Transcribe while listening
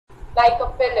like a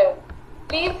pillar.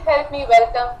 Please help me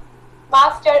welcome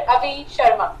Master Avi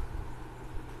Sharma.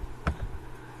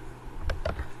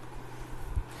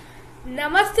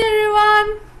 Namaste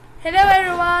everyone. Hello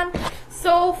everyone.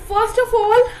 So first of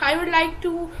all, I would like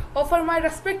to offer my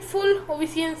respectful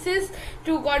obeisances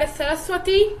to Goddess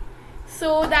Saraswati,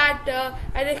 so that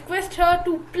I request her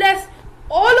to bless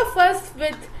all of us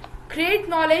with great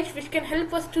knowledge which can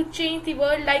help us to change the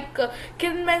world, like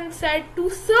Kiran said, to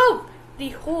serve the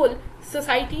whole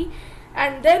society.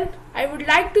 And then I would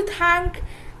like to thank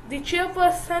the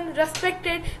chairperson,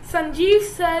 respected Sanjeev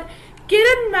sir,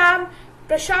 Kiran ma'am,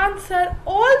 Prashant sir,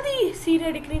 all the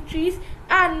senior dignitaries,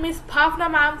 and Miss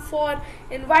Bhavna ma'am for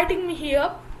inviting me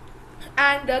here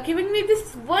and giving me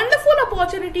this wonderful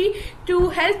opportunity to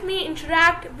help me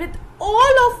interact with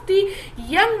all of the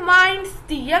young minds,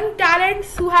 the young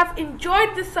talents who have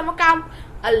enjoyed this summer camp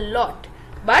a lot.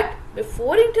 But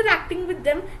before interacting with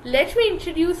them, let me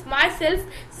introduce myself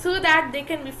so that they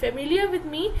can be familiar with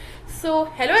me. So,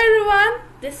 hello everyone,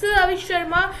 this is Avi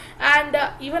Sharma, and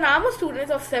even I'm a student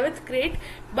of 7th grade,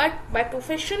 but by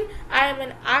profession I am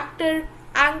an actor,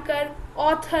 anchor,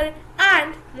 author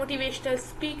and motivational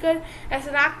speaker. As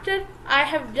an actor, I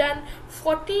have done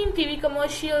 14 TV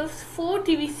commercials, 4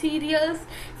 TV serials,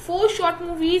 4 short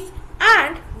movies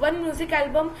and 1 music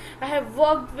album. I have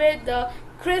worked with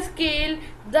Chris Gale,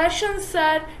 Darshan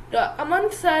sir,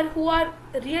 Aman sir, who are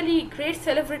really great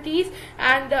celebrities,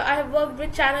 and I have worked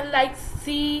with channels like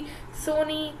Z,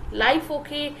 Sony, Life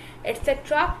OK,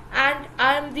 etc. And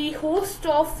I am the host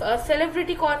of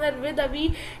Celebrity Corner with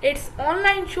Avi. Its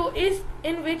online show is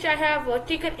in which I have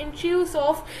taken interviews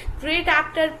of great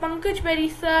actor Pankaj Berry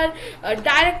sir,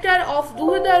 director of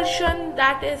Doordarshan,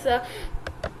 that is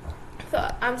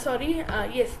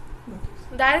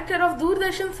director of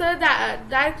Doordarshan sir,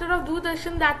 director of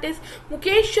Doordarshan, that is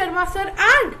Mukesh Sharma sir,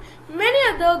 and many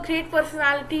other great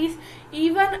personalities.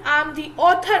 Even I am the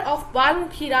author of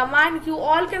Balmukhi Ramayana. You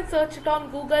all can search it on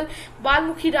Google,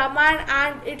 Balmukhi Ramayana,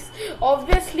 and it's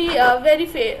obviously very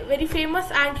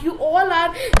famous, and you all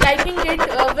are liking it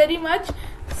very much.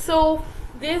 So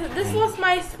this was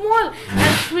my small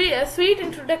and sweet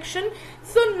introduction.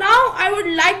 So now I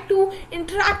would like to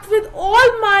interact with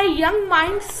all my young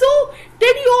minds. So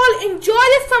did you all enjoy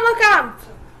this summer camp?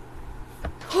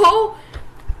 Oh,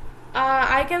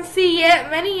 I can see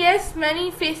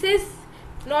many faces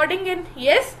nodding in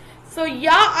yes. So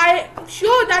yeah, I am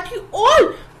sure that you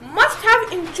all must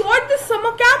have enjoyed this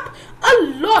summer camp a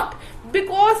lot,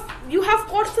 because you have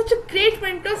got such a great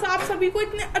mentors. आप सभी को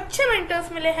इतने अच्छे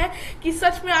mentors मिले हैं कि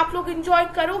सच में आप लोग enjoy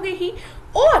करोगे ही,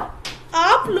 और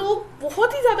आप लोग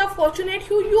बहुत ही ज़्यादा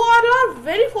fortunate हो. You all are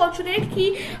very fortunate कि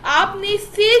आपने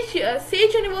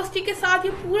सेज यूनिवर्सिटी के साथ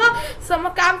ये पूरा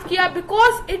summer camp किया,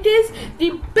 because it is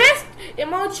the best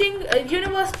emerging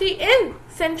university in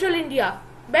Central India,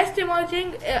 best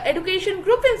emerging education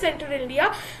group in Central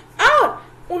India. और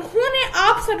उन्होंने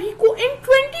आप सभी को इन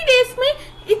 20 डेज में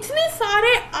इतने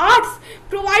सारे आर्ट्स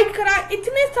प्रोवाइड करा,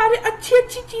 इतने सारे अच्छी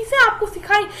चीजें आपको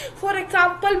सिखाई. फॉर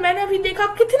एग्जाम्पल, मैंने अभी देखा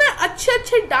कितने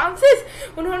अच्छे डांसेस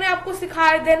उन्होंने आपको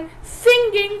सिखाए. देन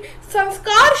सिंगिंग,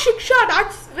 संस्कार शिक्षा,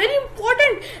 that's very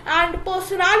important, and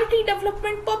personality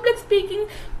development, public speaking.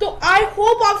 तो आई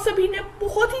होप आप सभी ने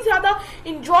बहुत ही ज्यादा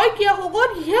इंजॉय किया होगा,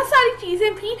 और यह सारी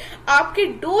चीजें भी आपके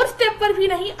डोर स्टेप पर भी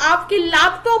नहीं, आपके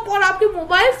लैपटॉप और आपके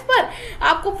मोबाइल्स पर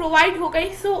आपको प्रोवाइड हो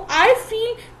गई. सो I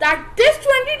feel that this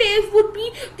 20 days would be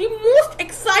the most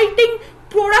exciting,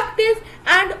 productive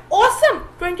and awesome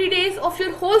 20 days of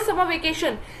your whole summer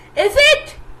vacation. Is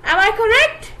it? Am I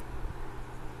correct?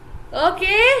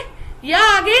 Okay.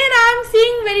 Yeah, again I am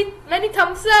seeing many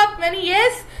thumbs up, many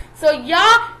yes. So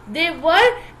yeah, they were,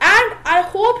 and I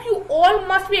hope you all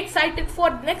must be excited for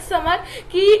next summer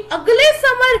कि अगले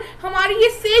summer हमारी ये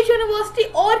says university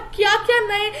और क्या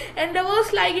नए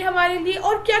endeavors लाएगी हमारे लिए,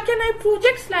 और क्या नए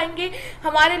projects लाएंगे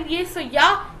हमारे लिए. So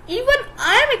yeah, even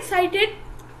I am excited,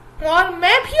 और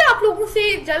मैं भी आप लोगों से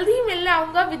जल्द ही मिलने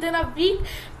आऊँगा विद इन अ वीक.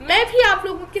 मैं भी आप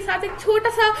लोगों के साथ एक छोटा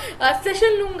सा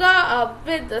सेशन लूँगा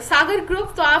विद सागर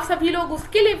ग्रुप, तो आप सभी लोग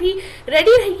उसके लिए भी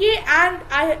रेडी रहिए, एंड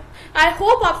आई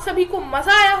होप आप सभी को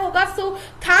मज़ा आया होगा. So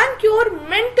thank your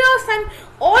mentors and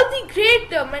all the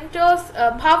great mentors,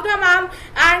 Bhavna ma'am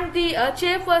and the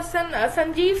chairperson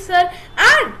Sanjeev sir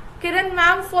and Kiran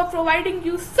ma'am for providing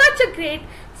you such a great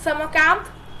summer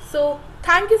camp. So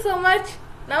thank you so much.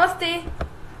 Namaste.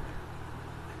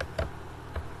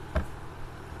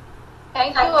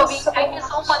 Thank you, Avi. Thank you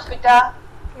so much, Vita.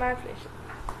 My pleasure.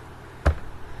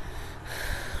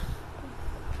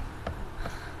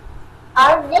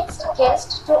 Our next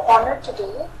guest to honor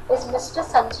today is Mr.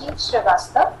 Sanjeev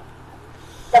Srivastava,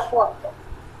 the poet.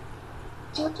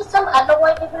 Due to some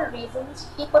unavoidable reasons,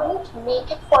 he couldn't make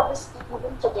it for this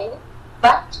event today,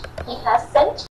 but he has sent